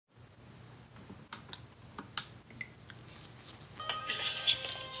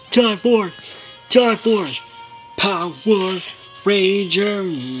Time for Power Ranger.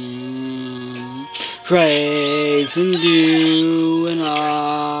 Praising you and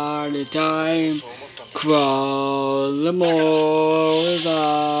all the time. Crawl the more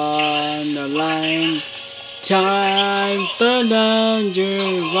on the line. Time for danger,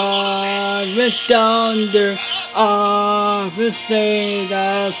 ride with thunder. Obviously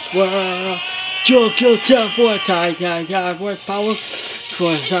that's world. Jojo time for time for power.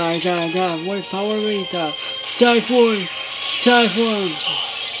 For time for power rita. Time for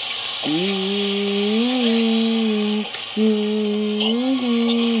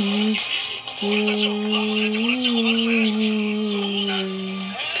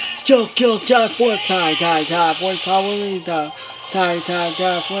Jojo time for power rita. Time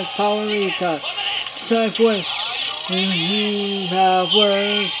for power rita. Time for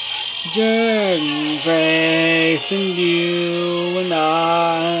power. Journey, praising you and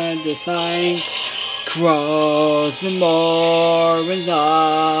I design. Cross the moors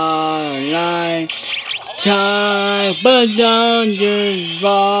line. Time but thunder,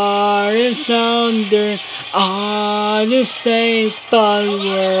 far and thunder. On the safe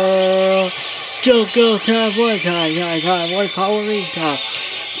world. Go time for power rita.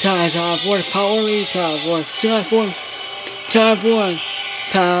 Time for power rita. Time for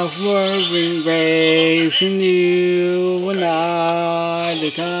power raising you and I the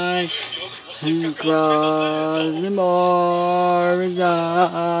time. Cross the moors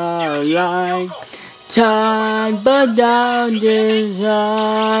line. Time but down the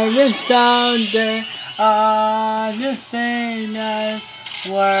side is thunder. On the same night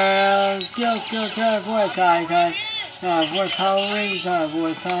world. Go time for time for power rita.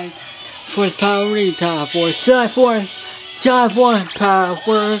 For power rita. For time for Power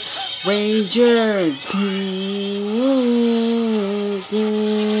Ranger.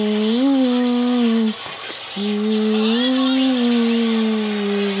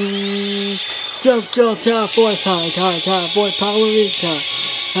 Go time for Power Ranger.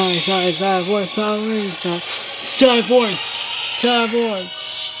 For Power Ranger. Time for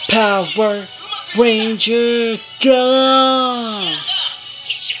Power Ranger. Go.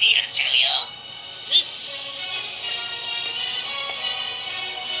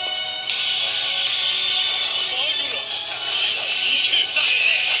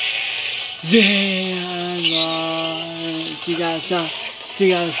 She got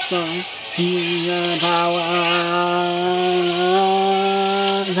some power.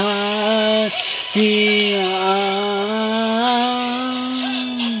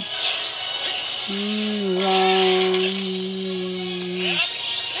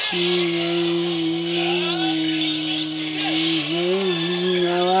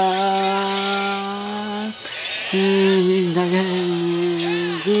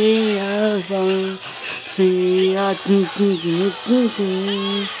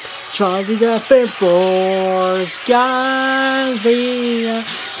 Try to get before sky via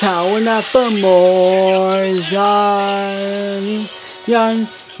power not for more young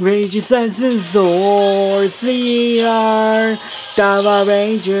rage senses or CR Power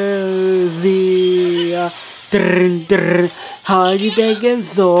Rangers how you take it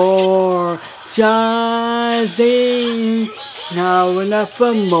soar shining now enough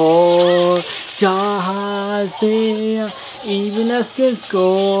for more even as good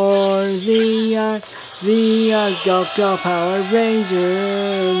score the Go Power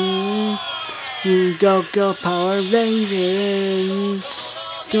Ranger. Go Power Ranger.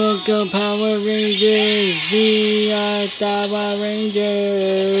 Go Power Ranger. The Power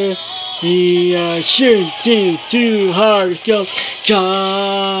Ranger. The shooting's too hard to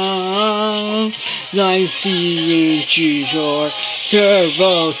go. I see in shore.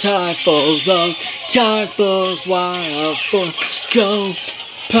 Turbo typos on typos wild for go.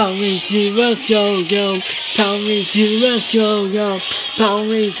 Power to let's go. Power to let's go.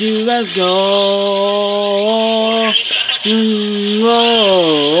 Power to let's go.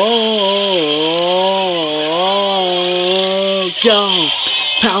 Go.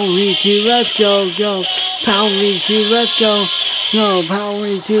 Power to let's go. Power to let's go. No,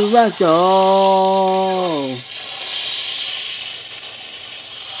 power to let's go.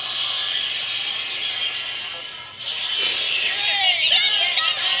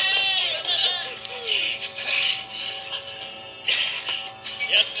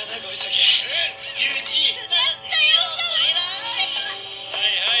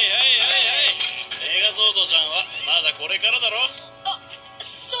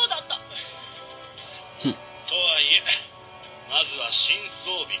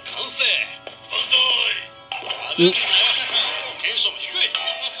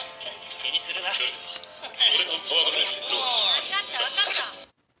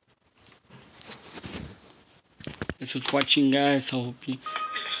 thanks for watching, guys. I hope you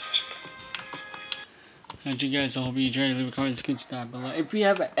enjoyed. Leave a comment, down below. If you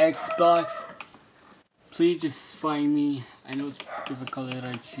have an Xbox, please just find me. I know it's different color that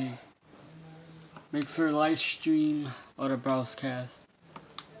I choose. Mixer live stream or the browsecast.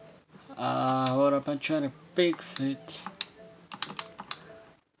 Hold up, I'm trying to fix it.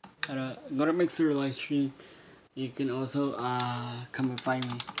 Go to Mixer live stream. You can also come and find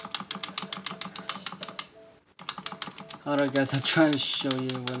me. Alright guys, I'm trying to show you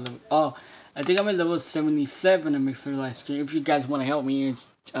what level. Oh, I think I'm at level 77 in Mixer live stream. If you guys want to help me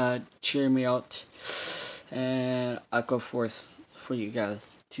and cheer me out, and I'll go for you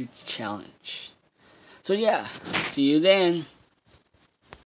guys to challenge. So yeah, see you then.